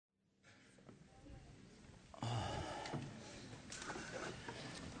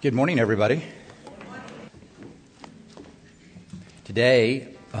Good morning, everybody. Today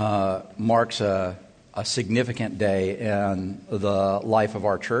marks a significant day in the life of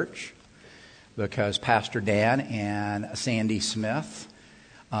our church because Pastor Dan and Sandy Smith,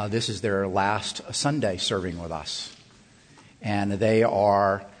 this is their last Sunday serving with us. And they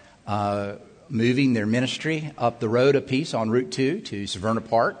are moving their ministry up the road a piece on Route 2 to Severna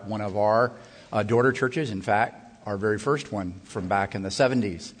Park, one of our daughter churches. In fact, our very first one from back in the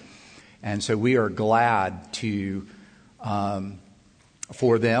 70s. And so we are glad to,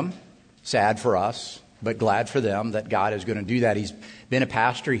 for them, sad for us, but glad for them that God is going to do that. He's been a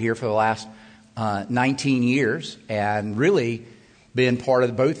pastor here for the last 19 years and really been part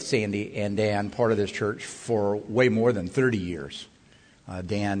of both Sandy and Dan, part of this church for way more than 30 years.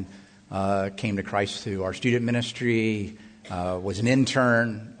 Dan came to Christ through our student ministry, was an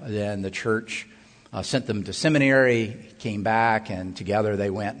intern, then the church sent them to seminary, came back, and together they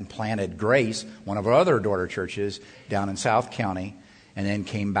went and planted Grace, one of our other daughter churches, down in South County, and then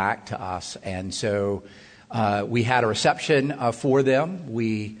came back to us. And so we had a reception for them.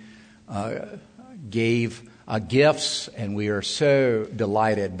 We gave gifts, and we are so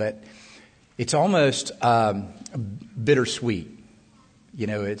delighted. But it's almost bittersweet. You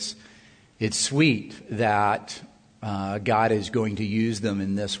know, it's sweet that God is going to use them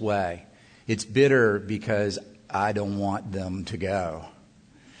in this way. It's bitter because I don't want them to go.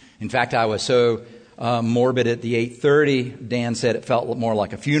 In fact, I was so morbid at the 8:30. Dan said it felt more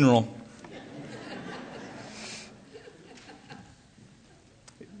like a funeral.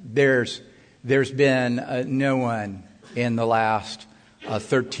 There's been no one in the last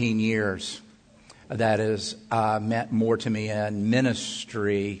 13 years that has meant more to me in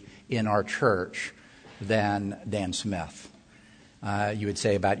ministry in our church than Dan Smith. You would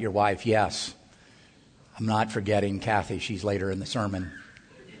say about your wife, yes. I'm not forgetting Kathy. She's later in the sermon.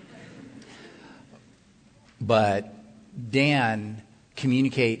 But Dan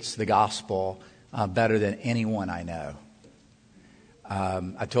communicates the gospel better than anyone I know.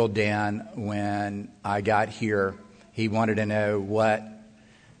 I told Dan when I got here, he wanted to know what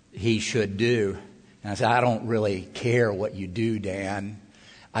he should do. And I said, I don't really care what you do, Dan.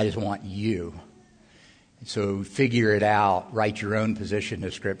 I just want you. So figure it out, write your own position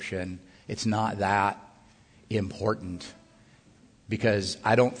description. It's not that important because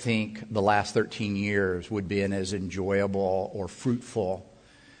I don't think the last 13 years would be as enjoyable or fruitful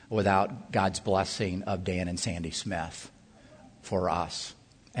without God's blessing of Dan and Sandy Smith for us.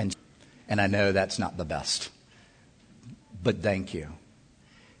 And I know that's not the best, but thank you.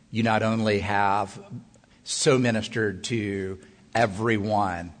 You not only have so ministered to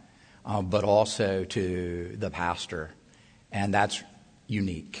everyone, but also to the pastor. And that's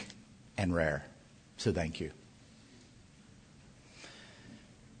unique and rare. So thank you.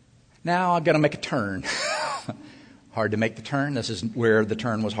 Now I'm going to make a turn. Hard to make the turn. This is where the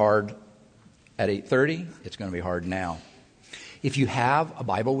turn was hard at 8:30. It's going to be hard now. If you have a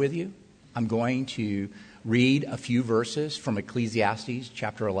Bible with you, I'm going to read a few verses from Ecclesiastes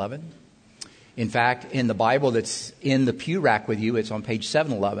chapter 11. In fact, in the Bible that's in the pew rack with you, it's on page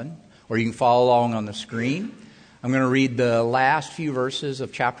 711. Or you can follow along on the screen. I'm going to read the last few verses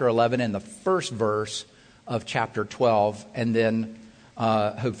of chapter 11 and the first verse of chapter 12, and then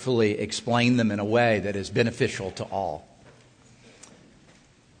hopefully explain them in a way that is beneficial to all.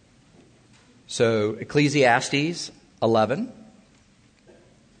 So, Ecclesiastes 11,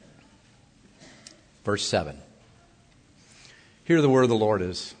 verse 7. Hear the word of the Lord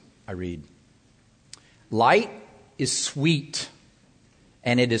as I read. Light is sweet,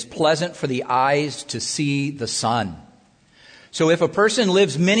 and it is pleasant for the eyes to see the sun. So if a person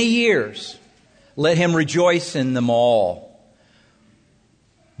lives many years, let him rejoice in them all.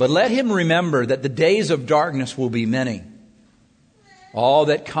 But let him remember that the days of darkness will be many. All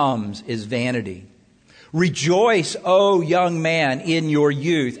that comes is vanity. Rejoice, O young man, in your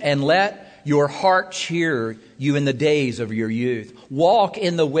youth, and let your heart cheer you in the days of your youth. Walk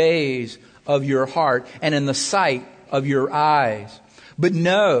in the ways of your heart and in the sight of your eyes. But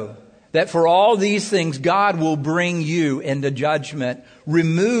know that for all these things God will bring you into judgment.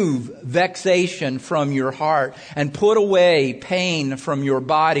 Remove vexation from your heart and put away pain from your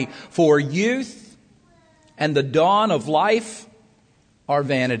body. For youth and the dawn of life are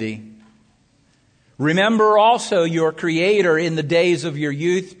vanity. Remember also your Creator in the days of your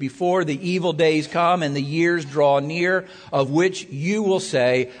youth, before the evil days come and the years draw near, of which you will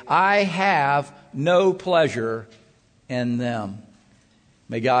say, I have no pleasure in them.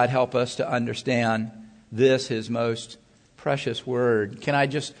 May God help us to understand this, His most precious word. Can I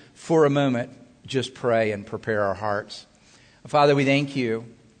just, for a moment, just pray and prepare our hearts? Father, we thank you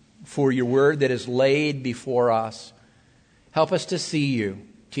for your word that is laid before us. Help us to see you,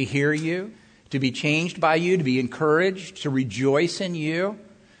 to hear you, to be changed by you, to be encouraged, to rejoice in you,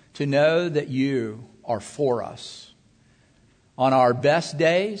 to know that you are for us on our best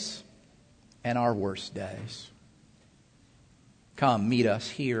days and our worst days. Come, meet us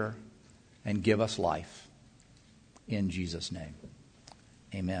here and give us life. In Jesus' name,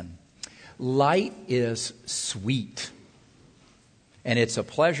 amen. Light is sweet, and it's a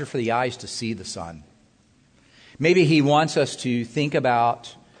pleasure for the eyes to see the sun. Maybe he wants us to think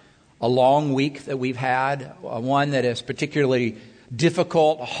about a long week that we've had, one that is particularly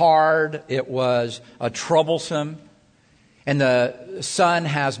difficult, hard. It was troublesome, and the sun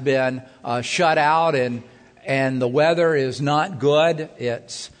has been shut out, and the weather is not good.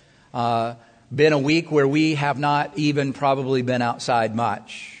 It's been a week where we have not even probably been outside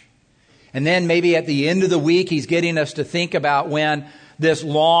much. And then maybe at the end of the week, he's getting us to think about when this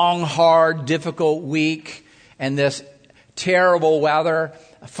long, hard, difficult week and this terrible weather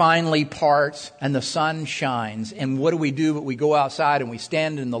finally parts and the sun shines. And what do? But we go outside and we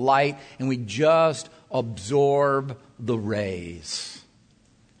stand in the light and we just absorb the rays.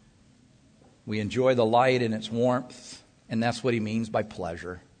 We enjoy the light and its warmth, and that's what he means by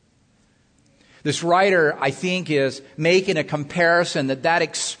pleasure. This writer, I think, is making a comparison that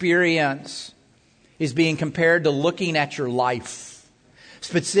experience is being compared to looking at your life.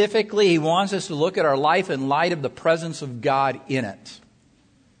 Specifically, he wants us to look at our life in light of the presence of God in it.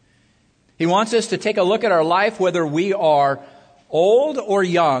 He wants us to take a look at our life whether we are old or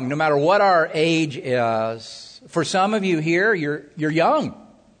young, no matter what our age is. For some of you here, you're young.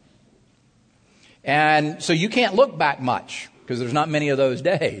 And so you can't look back much because there's not many of those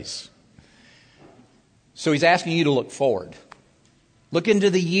days. So he's asking you to look forward. Look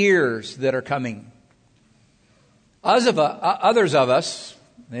into the years that are coming. Others of us,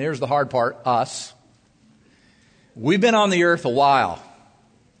 and here's the hard part, us, we've been on the earth a while,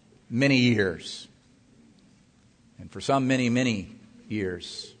 many years. And for some, many, many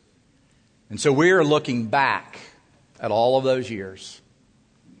years. And so we're looking back at all of those years.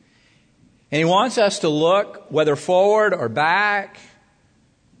 And he wants us to look, whether forward or back,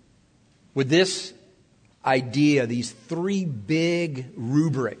 with this idea, these three big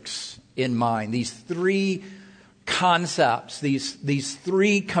rubrics in mind, these three concepts, these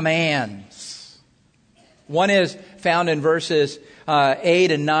three commands. One is found in verses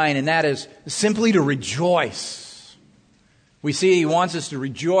 8 and 9, and that is simply to rejoice. We see he wants us to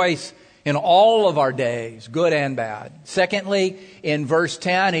rejoice in all of our days, good and bad. Secondly, in verse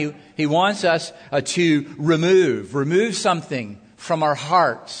 10, he wants us to remove something from our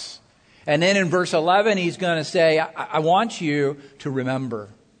hearts. And then in verse 11, he's going to say, I want you to remember.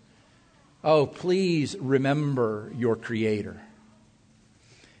 Oh, please remember your Creator.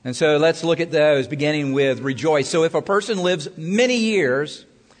 And so let's look at those, beginning with rejoice. So if a person lives many years,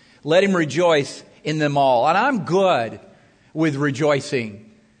 let him rejoice in them all. And I'm good with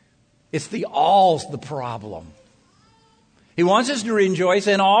rejoicing. It's the all's the problem. He wants us to rejoice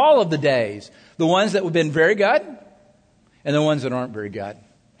in all of the days. The ones that have been very good and the ones that aren't very good.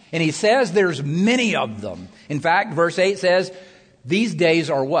 And he says there's many of them. In fact, verse 8 says, these days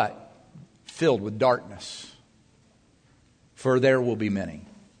are what? Filled with darkness. For there will be many.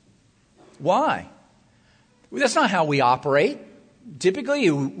 Why? Well, that's not how we operate. Typically,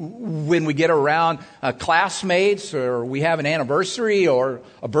 when we get around classmates or we have an anniversary or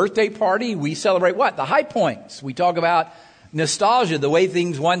a birthday party, we celebrate what? The high points. We talk about nostalgia, the way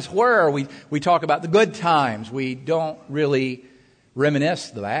things once were. We talk about the good times. We don't really reminisce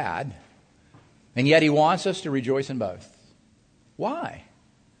the bad. And yet he wants us to rejoice in both. Why?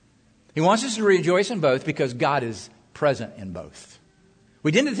 He wants us to rejoice in both because God is present in both.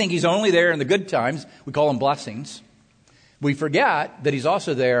 We tend to think he's only there in the good times. We call them blessings. We forget that he's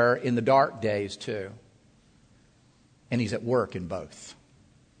also there in the dark days too. And he's at work in both.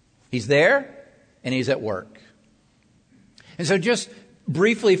 He's there and he's at work. And so just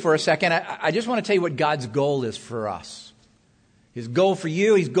briefly for a second, I just want to tell you what God's goal is for us. His goal for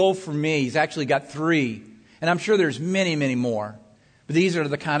you, his goal for me. He's actually got three. And I'm sure there's many, many more. But these are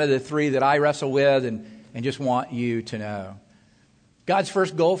the kind of the three that I wrestle with and just want you to know. God's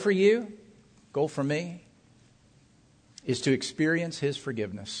first goal for you, goal for me, is to experience his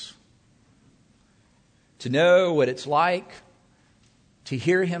forgiveness. To know what it's like to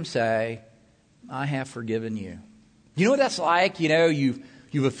hear him say, I have forgiven you. You know what that's like? You know, you've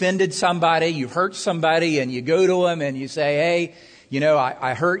offended somebody, you've hurt somebody, and you go to them and you say, hey, you know,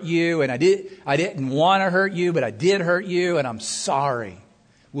 I hurt you, and I didn't want to hurt you, but I did hurt you, and I'm sorry.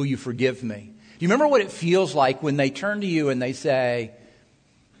 Will you forgive me? Do you remember what it feels like when they turn to you and they say,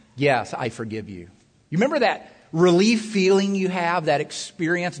 yes, I forgive you. You remember that relief feeling you have, that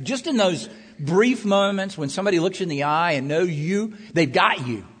experience, just in those brief moments when somebody looks you in the eye and knows you, they've got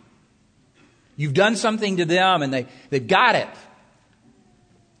you. You've done something to them and they've got it.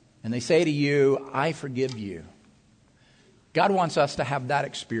 And they say to you, I forgive you. God wants us to have that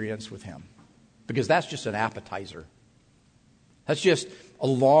experience with Him, because that's just an appetizer. That's just a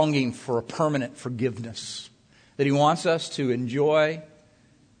longing for a permanent forgiveness that He wants us to enjoy.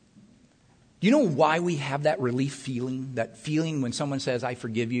 Do you know why we have that relief feeling? That feeling when someone says, I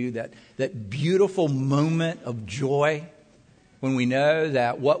forgive you, that beautiful moment of joy when we know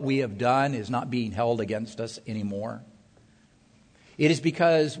that what we have done is not being held against us anymore. It is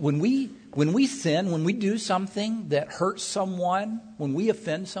because when we sin, when we do something that hurts someone, when we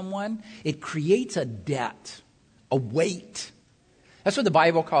offend someone, it creates a debt, a weight. That's what the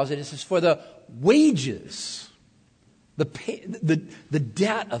Bible calls it. It says for the wages, the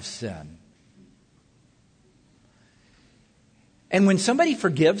debt of sin. And when somebody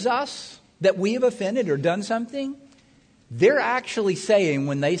forgives us that we have offended or done something, they're actually saying,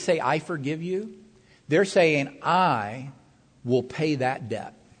 when they say, I forgive you, they're saying, I will pay that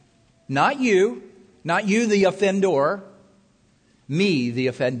debt. Not you, the offender, me, the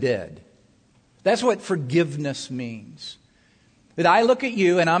offended. That's what forgiveness means. That I look at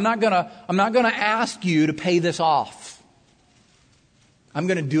you and I'm not gonna ask you to pay this off. I'm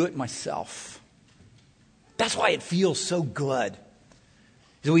gonna do it myself. That's why it feels so good.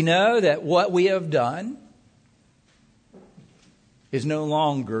 Because we know that what we have done is no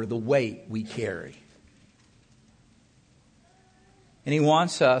longer the weight we carry. And He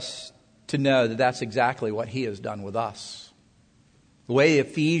wants us to know that that's exactly what He has done with us. The way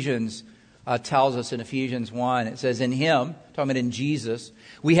Ephesians tells us in Ephesians 1, it says, in Him, talking about in Jesus,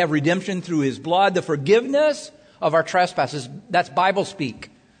 we have redemption through His blood, the forgiveness of our trespasses. That's Bible speak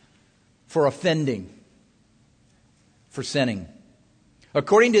for offending, for sinning.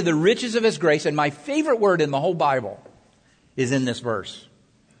 According to the riches of His grace, and my favorite word in the whole Bible is in this verse.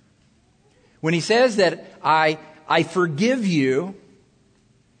 When He says that I forgive you,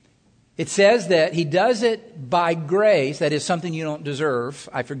 it says that He does it by grace. That is something you don't deserve.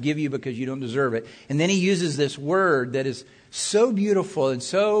 I forgive you because you don't deserve it. And then He uses this word that is so beautiful and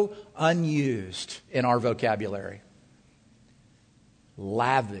so unused in our vocabulary.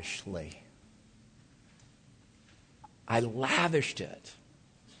 Lavishly. I lavished it.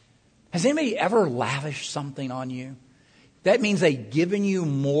 Has anybody ever lavished something on you? That means they've given you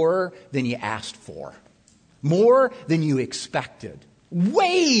more than you asked for. More than you expected.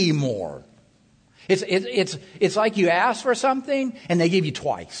 Way more. It's like you asked for something and they give you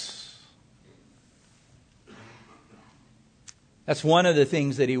twice. That's one of the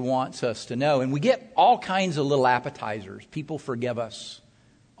things that He wants us to know. And we get all kinds of little appetizers. People forgive us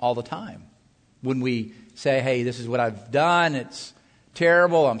all the time. When we say, hey, this is what I've done. It's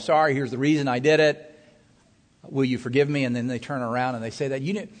terrible. I'm sorry. Here's the reason I did it. Will you forgive me? And then they turn around and they say that.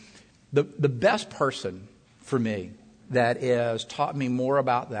 You know, the best person for me that has taught me more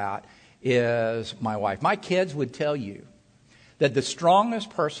about that is my wife. My kids would tell you that the strongest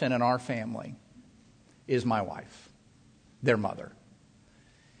person in our family is my wife, their mother.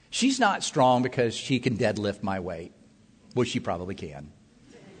 She's not strong because she can deadlift my weight, which she probably can.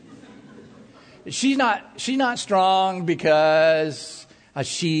 She's not strong because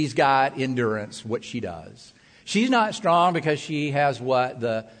she's got endurance, what she does. She's not strong because she has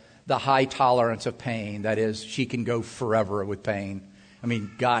the high tolerance of pain. That is, she can go forever with pain. I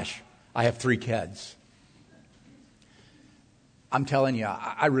mean, gosh, I have 3 kids. I'm telling you,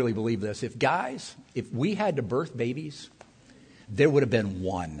 I really believe this. If we had to birth babies, there would have been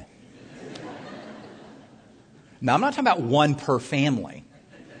 1. Now, I'm not talking about 1 per family.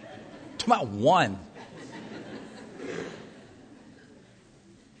 I'm talking about 1.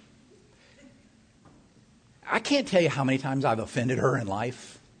 I can't tell you how many times I've offended her in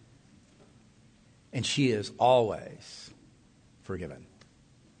life. And she is always forgiven.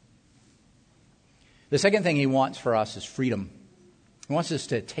 The second thing He wants for us is freedom. He wants us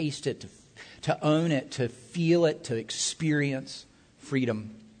to taste it, to own it, to feel it, to experience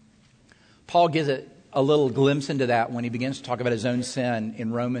freedom. Paul gives it a little glimpse into that when he begins to talk about his own sin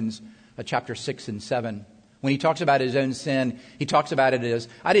in Romans chapter 6 and 7. When he talks about his own sin, he talks about it as,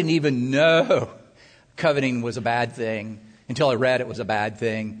 I didn't even know coveting was a bad thing until I read it was a bad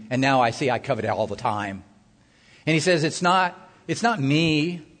thing. And now I see I covet all the time. And he says, it's not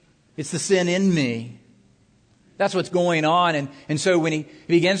me. It's the sin in me. That's what's going on. And so when he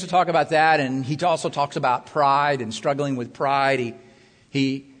begins to talk about that, and he also talks about pride and struggling with pride,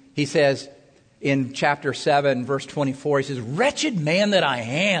 he says, in chapter 7, verse 24, he says, "Wretched man that I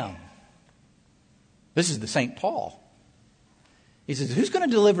am." This is the St. Paul. He says, "Who's going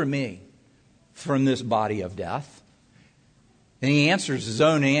to deliver me from this body of death?" And he answers his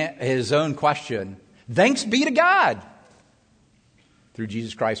own question. Thanks be to God through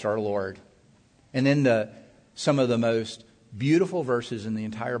Jesus Christ our Lord. And then some of the most beautiful verses in the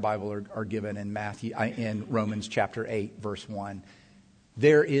entire Bible are given in Romans chapter 8, verse 1.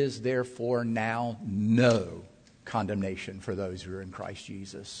 "There is therefore now no condemnation for those who are in Christ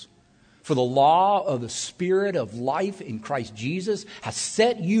Jesus. For the law of the Spirit of life in Christ Jesus has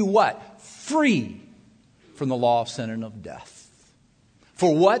set you" what? "Free from the law of sin and of death.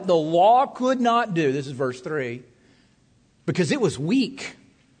 For what the law could not do," this is verse 3, "because it was weak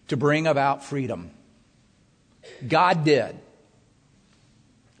to bring about freedom, God did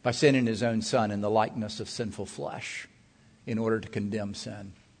by sending His own Son in the likeness of sinful flesh in order to condemn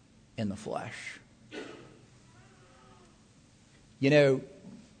sin in the flesh." You know,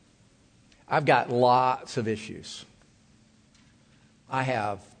 I've got lots of issues. I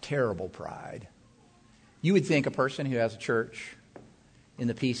have terrible pride. You would think a person who has a church in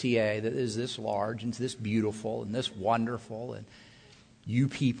the PCA that is this large and this beautiful and this wonderful, and you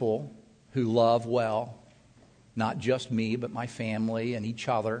people who love well, not just me, but my family and each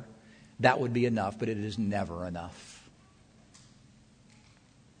other, that would be enough, but it is never enough.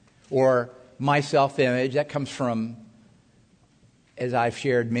 Or my self-image, that comes from, as I've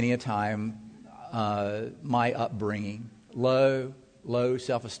shared many a time, my upbringing, low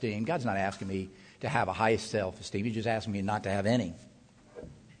self-esteem. God's not asking me to have a high self-esteem. He's just asking me not to have any.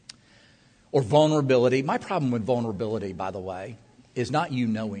 Or vulnerability. My problem with vulnerability, by the way, is not you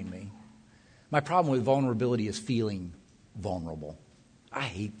knowing me. My problem with vulnerability is feeling vulnerable. I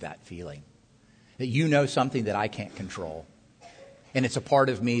hate that feeling. That you know something that I can't control. And it's a part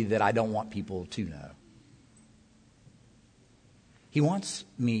of me that I don't want people to know. He wants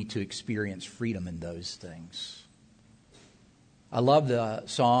me to experience freedom in those things. I love the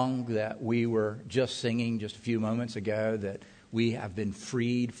song that we were just singing just a few moments ago, that we have been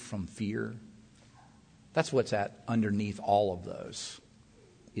freed from fear. That's what's underneath all of those,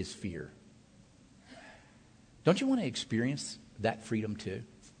 is fear. Don't you want to experience that freedom too?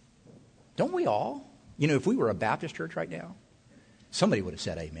 Don't we all? You know, if we were a Baptist church right now, somebody would have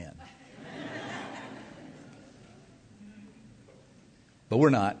said amen. But we're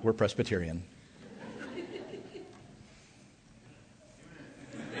not. We're Presbyterian.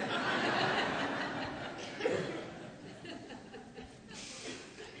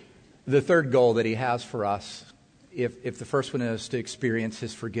 The third goal that He has for us, if the first one is to experience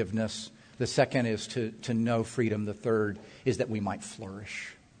His forgiveness, the second is to know freedom, the third is that we might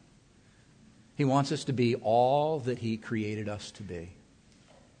flourish. He wants us to be all that He created us to be.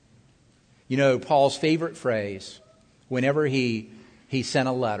 You know, Paul's favorite phrase, whenever he sent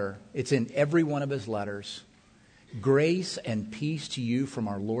a letter, it's in every one of his letters: "Grace and peace to you from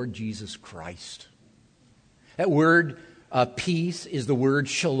our Lord Jesus Christ." That word peace is the word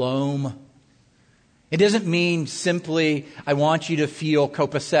shalom. It doesn't mean simply, I want you to feel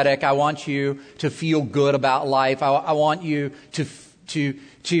copacetic. I want you to feel good about life. I want you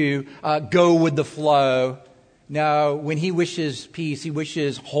to go with the flow. No, when He wishes peace, He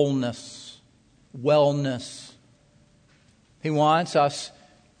wishes wholeness, wellness. He wants us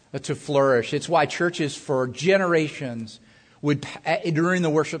to flourish. It's why churches for generations would, during the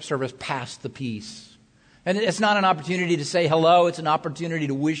worship service, pass the peace. And it's not an opportunity to say hello. It's an opportunity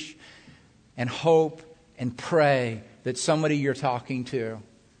to wish and hope and pray that somebody you're talking to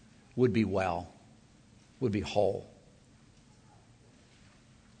would be well, would be whole.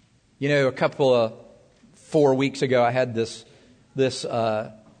 You know, 4 weeks ago, I had this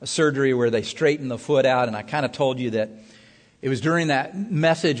surgery where they straightened the foot out, and I kind of told you that it was during that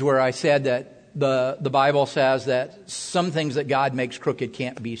message where I said that the Bible says that some things that God makes crooked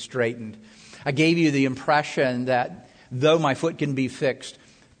can't be straightened. I gave you the impression that though my foot can be fixed,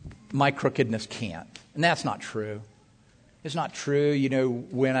 my crookedness can't. And that's not true. It's not true. You know,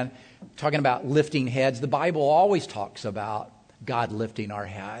 when I'm talking about lifting heads, the Bible always talks about God lifting our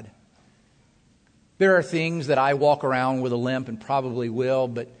head. There are things that I walk around with a limp and probably will,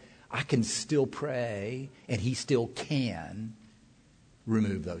 but I can still pray, and He still can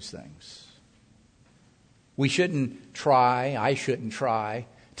remove those things. I shouldn't try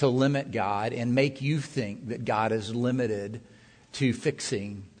to limit God and make you think that God is limited to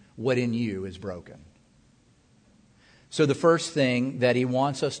fixing what in you is broken. So the first thing that He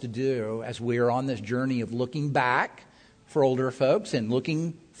wants us to do as we are on this journey of looking back for older folks and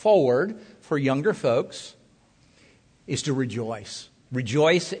looking forward for younger folks is to rejoice.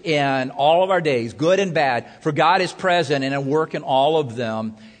 Rejoice in all of our days, good and bad, for God is present and at work in all of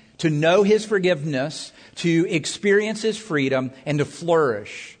them, to know His forgiveness, to experience His freedom, and to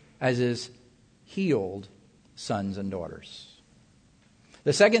flourish as His healed sons and daughters.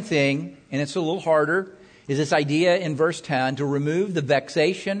 The second thing, and it's a little harder, is this idea in verse 10 to remove the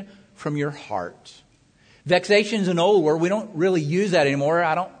vexation from your heart. Vexation is an old word. We don't really use that anymore.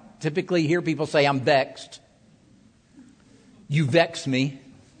 I don't typically hear people say, I'm vexed. You vex me.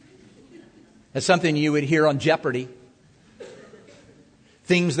 That's something you would hear on Jeopardy.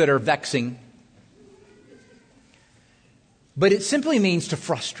 Things that are vexing. But it simply means to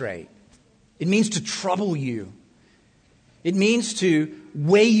frustrate. It means to trouble you. It means to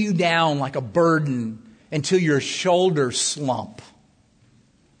weigh you down like a burden until your shoulders slump.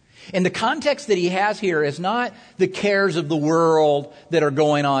 And the context that he has here is not the cares of the world that are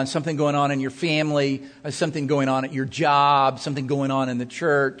going on, something going on in your family, something going on at your job, something going on in the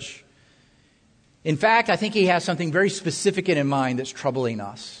church. In fact, I think he has something very specific in mind that's troubling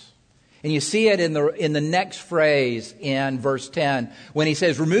us. And you see it in the next phrase in verse 10 when he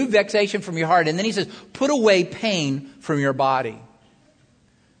says, remove vexation from your heart. And then he says, put away pain from your body.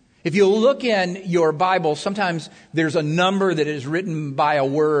 If you look in your Bible, sometimes there's a number that is written by a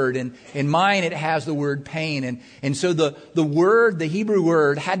word. And in mine, it has the word pain. And so the Hebrew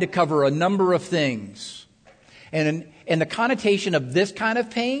word had to cover a number of things. And the connotation of this kind of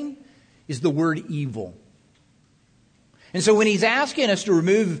pain is the word evil. And so when he's asking us to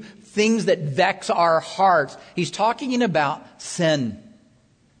remove things that vex our hearts, he's talking about sin.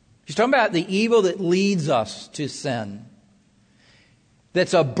 He's talking about the evil that leads us to sin.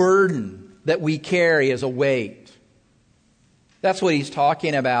 That's a burden that we carry as a weight. That's what he's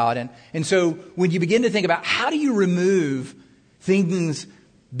talking about. And so when you begin to think about how do you remove things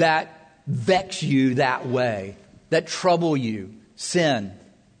that vex you that way, that trouble you, sin.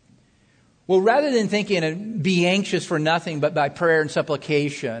 Well, rather than thinking be anxious for nothing but by prayer and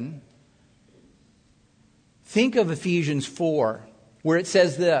supplication, think of Ephesians 4, where it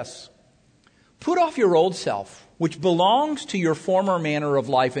says this, put off your old self, which belongs to your former manner of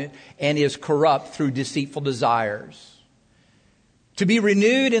life and is corrupt through deceitful desires. To be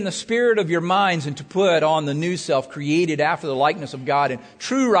renewed in the spirit of your minds and to put on the new self created after the likeness of God in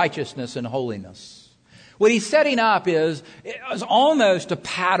true righteousness and holiness. What he's setting up is almost a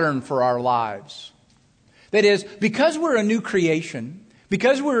pattern for our lives. That is, because we're a new creation,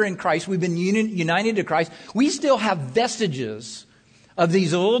 because we're in Christ, we've been united to Christ, we still have vestiges of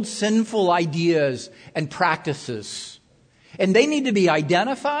these old sinful ideas and practices. And they need to be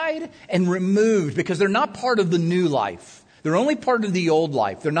identified and removed because they're not part of the new life. They're only part of the old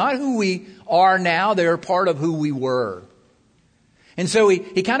life. They're not who we are now. They're part of who we were. And so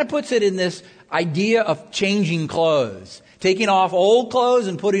he kind of puts it in this idea of changing clothes, taking off old clothes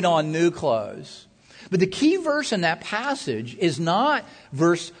and putting on new clothes. But the key verse in that passage is not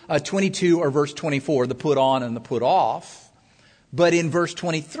verse 22 or verse 24, the put on and the put off. But in verse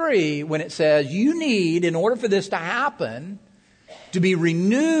 23, when it says, you need, in order for this to happen, to be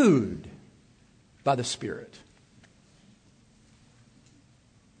renewed by the Spirit.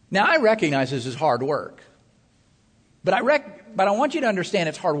 Now, I recognize this is hard work. But I want you to understand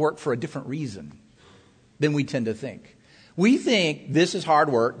it's hard work for a different reason than we tend to think. We think this is hard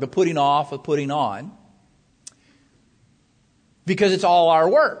work, the putting off of putting on, because it's all our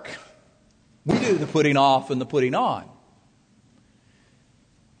work. We do the putting off and the putting on.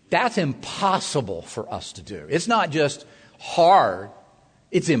 That's impossible for us to do. It's not just hard.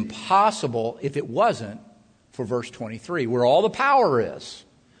 It's impossible if it wasn't for verse 23, where all the power is,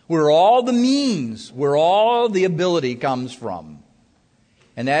 where all the means, where all the ability comes from.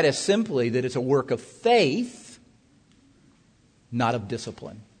 And that is simply that it's a work of faith, not of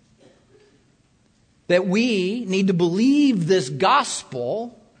discipline. That we need to believe this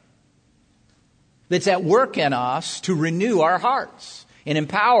gospel that's at work in us to renew our hearts. And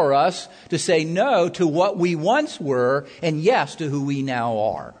empower us to say no to what we once were and yes to who we now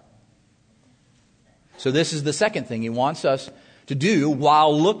are. So this is the second thing he wants us to do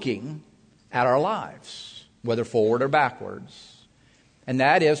while looking at our lives, whether forward or backwards. And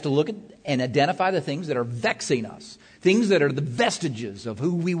that is to look at and identify the things that are vexing us, things that are the vestiges of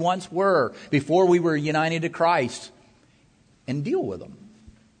who we once were before we were united to Christ, and deal with them,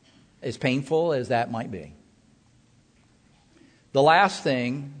 as painful as that might be. The last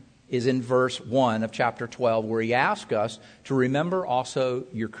thing is in verse 1 of chapter 12, where he asks us to remember also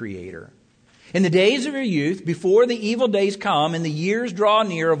your Creator. In the days of your youth, before the evil days come and the years draw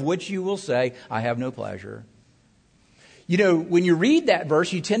near of which you will say, I have no pleasure. You know, when you read that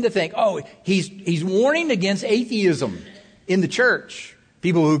verse, you tend to think, oh, he's warning against atheism in the church.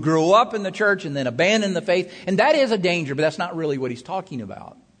 People who grew up in the church and then abandoned the faith. And that is a danger, but that's not really what he's talking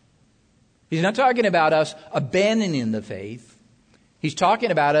about. He's not talking about us abandoning the faith. He's talking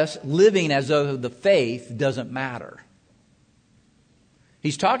about us living as though the faith doesn't matter.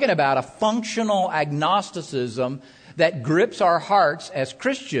 He's talking about a functional agnosticism that grips our hearts as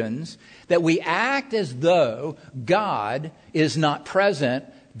Christians, that we act as though God is not present,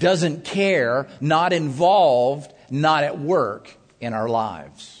 doesn't care, not involved, not at work in our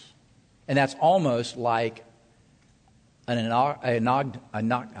lives. And that's almost like I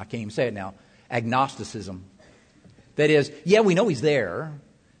can't even say it now, agnosticism. That is, yeah, we know he's there.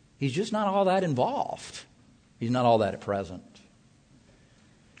 He's just not all that involved. He's not all that at present.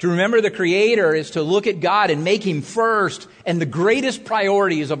 To remember the Creator is to look at God and make him first and the greatest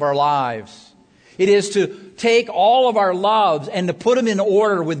priorities of our lives. It is to take all of our loves and to put them in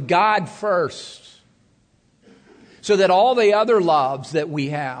order with God first. So that all the other loves that we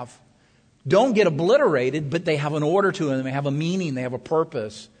have don't get obliterated, but they have an order to them, they have a meaning, they have a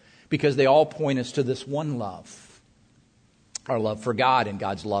purpose, because they all point us to this one love. Our love for God and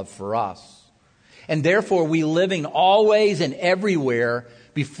God's love for us. And therefore we living always and everywhere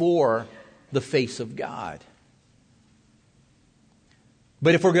before the face of God.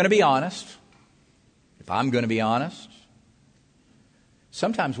 But if we're going to be honest, if I'm going to be honest,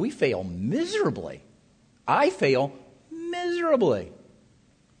 sometimes we fail miserably. I fail miserably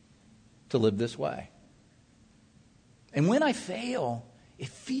to live this way. And when I fail, it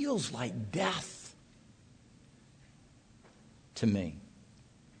feels like death to me.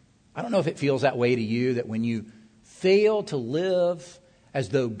 I don't know if it feels that way to you, that when you fail to live as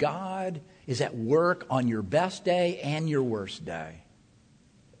though God is at work on your best day and your worst day.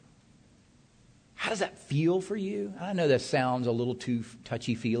 How does that feel for you? I know that sounds a little too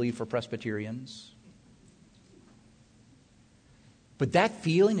touchy-feely for Presbyterians. But that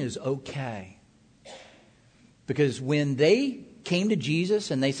feeling is okay. Because when they came to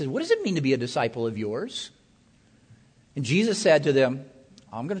Jesus and they said, what does it mean to be a disciple of yours? And Jesus said to them,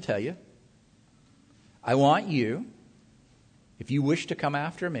 I'm going to tell you. I want you, if you wish to come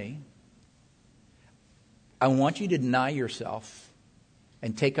after me, I want you to deny yourself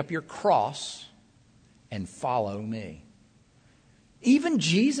and take up your cross and follow me. Even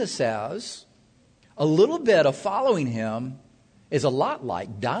Jesus says a little bit of following him is a lot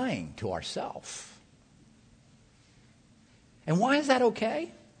like dying to ourselves. And why is that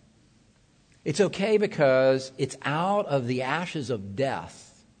okay? It's okay because it's out of the ashes of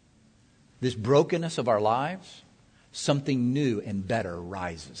death, this brokenness of our lives, something new and better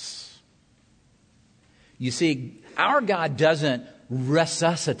rises. You see, our God doesn't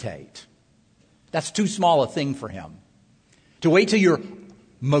resuscitate. That's too small a thing for him. To wait till you're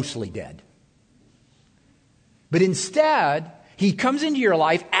mostly dead. But instead, he comes into your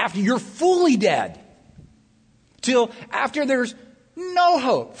life after you're fully dead. Till after there's no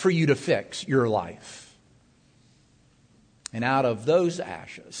hope for you to fix your life. And out of those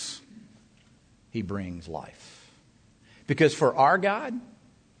ashes, he brings life. Because for our God,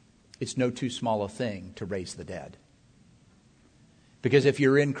 it's no too small a thing to raise the dead. Because if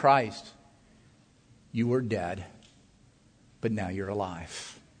you're in Christ, you were dead, but now you're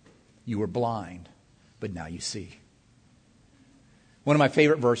alive. You were blind, but now you see. One of my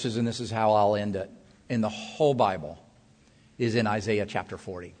favorite verses, and this is how I'll end it, in the whole Bible, is in Isaiah chapter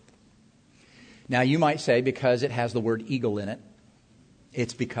 40. Now you might say, because it has the word eagle in it,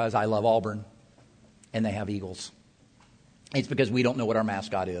 it's because I love Auburn and they have eagles. It's because we don't know what our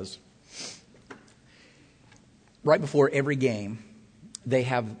mascot is. Right before every game, they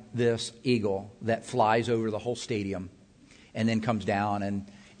have this eagle that flies over the whole stadium and then comes down and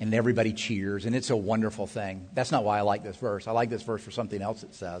everybody cheers, and it's a wonderful thing. That's not why I like this verse. I like this verse for something else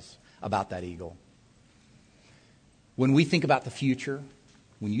it says about that eagle. When we think about the future,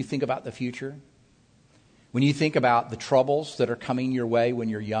 when you think about the future, when you think about the troubles that are coming your way when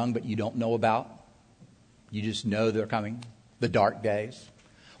you're young but you don't know about, you just know they're coming, the dark days.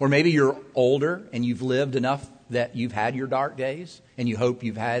 Or maybe you're older and you've lived enough that you've had your dark days and you hope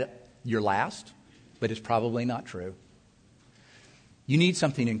you've had your last, but it's probably not true. You need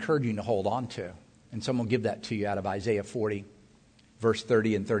something encouraging to hold on to. And someone will give that to you out of Isaiah 40, verse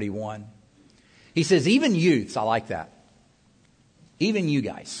 30 and 31. He says, even youths, I like that. Even you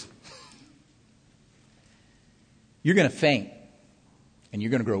guys. You're going to faint and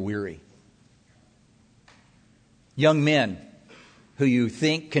you're going to grow weary. Young men who you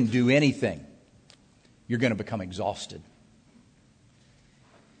think can do anything, you're going to become exhausted.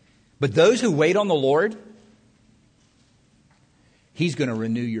 But those who wait on the Lord, he's going to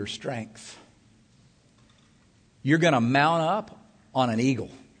renew your strength. You're going to mount up on an eagle.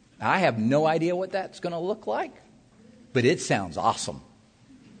 I have no idea what that's going to look like, but it sounds awesome.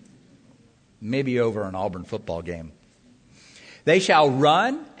 Maybe over an Auburn football game. They shall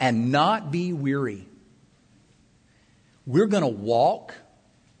run and not be weary. We're going to walk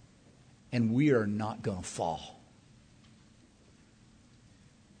and we are not going to fall.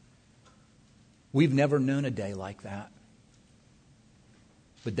 We've never known a day like that.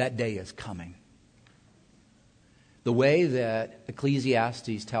 But that day is coming. The way that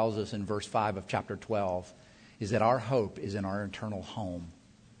Ecclesiastes tells us in verse 5 of chapter 12 is that our hope is in our eternal home,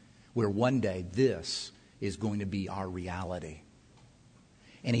 where one day this is going to be our reality.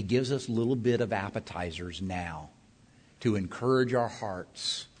 And he gives us a little bit of appetizers now to encourage our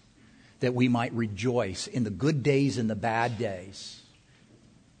hearts that we might rejoice in the good days and the bad days.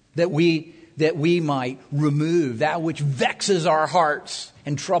 That we might remove that which vexes our hearts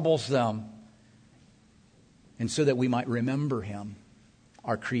and troubles them. And so that we might remember him,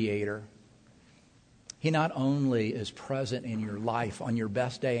 our Creator. He not only is present in your life on your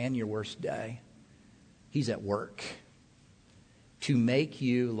best day and your worst day, he's at work to make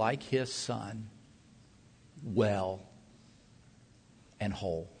you, like his Son, well and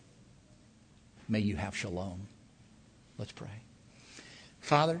whole. May you have shalom. Let's pray.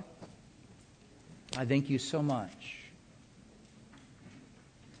 Father, I thank you so much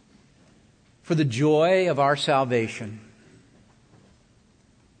for the joy of our salvation.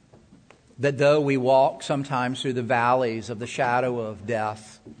 That though we walk sometimes through the valleys of the shadow of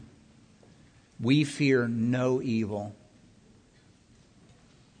death, we fear no evil.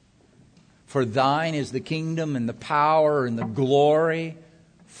 For thine is the kingdom and the power and the glory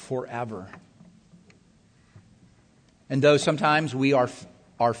forever. And though sometimes we are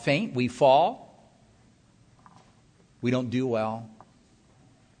faint, we fall, we don't do well.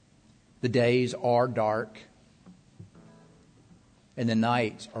 The days are dark and the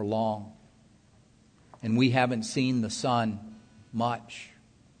nights are long. And we haven't seen the sun much.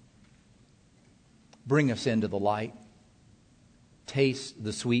 Bring us into the light. Taste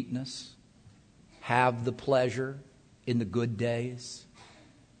the sweetness. Have the pleasure in the good days,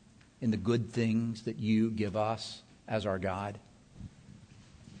 in the good things that you give us as our God.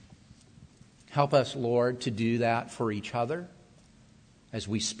 Help us, Lord, to do that for each other as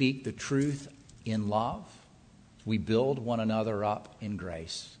we speak the truth in love. We build one another up in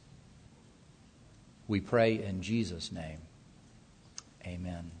grace. We pray in Jesus' name.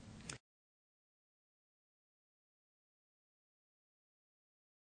 Amen.